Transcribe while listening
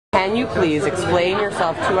Can you please explain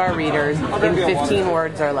yourself to our readers in 15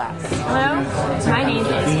 words or less? Hello, my name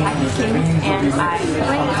is Kaki and I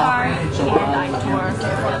play guitar and I tour.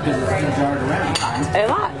 A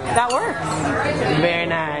lot. That works. Very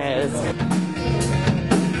nice.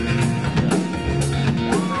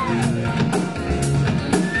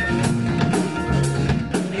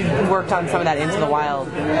 Worked on some of that Into the Wild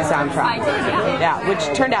soundtrack. I did, yeah. Yeah, which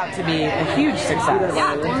turned out to be a huge success.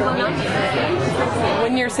 Yeah.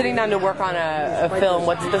 When you're sitting down to work on a film,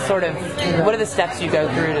 what are the steps you go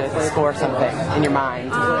through to score something in your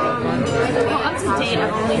mind? Well, up to date,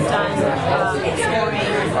 I've only done scoring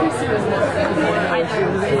either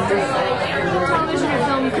television or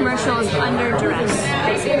film commercials under duress,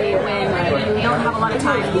 basically when you don't have a lot of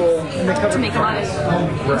time to make a lot of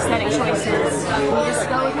aesthetic choices. You just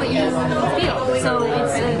go with what you feel. So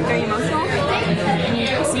it's a very emotional thing. And you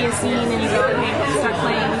see a scene and you go, okay, start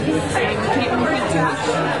playing, and you can't really think too much.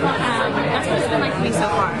 That's what it's been like for me so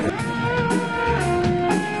far.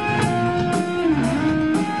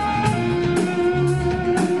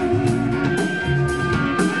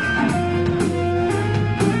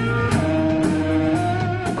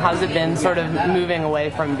 How's it been sort of moving away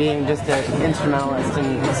from being just an instrumentalist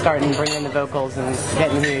and starting bringing the vocals and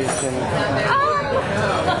getting used?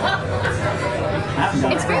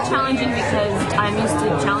 It's very challenging because I'm used to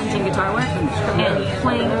challenging guitar work and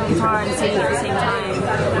playing guitar and singing at the same time.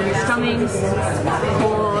 When you're strumming,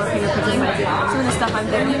 cool, finger picking, but some of the stuff I'm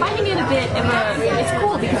finding it a bit of it's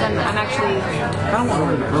cool because I'm actually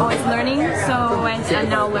always learning, so I'm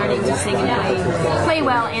now learning to sing and play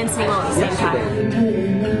well and sing well at the same time.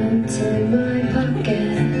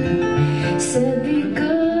 Said be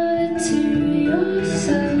good to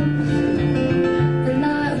yourself, and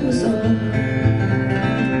that was all.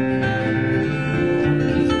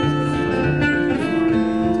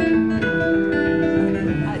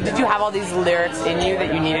 Did you have all these lyrics in you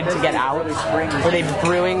that you needed to get out? Were they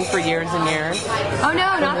brewing for years and years? Oh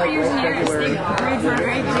no, not for years and years. They brewed for a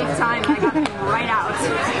very big time. I got them right out.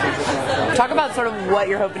 Talk about sort of what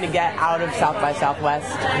you're hoping to get out of South by Southwest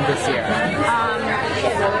this year.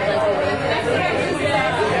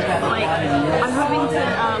 I'm hoping to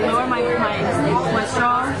lower my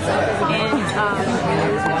cholesterol and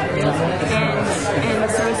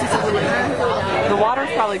cirrhosis of the liver. The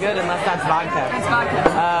water's probably good unless that's vodka. That's vodka.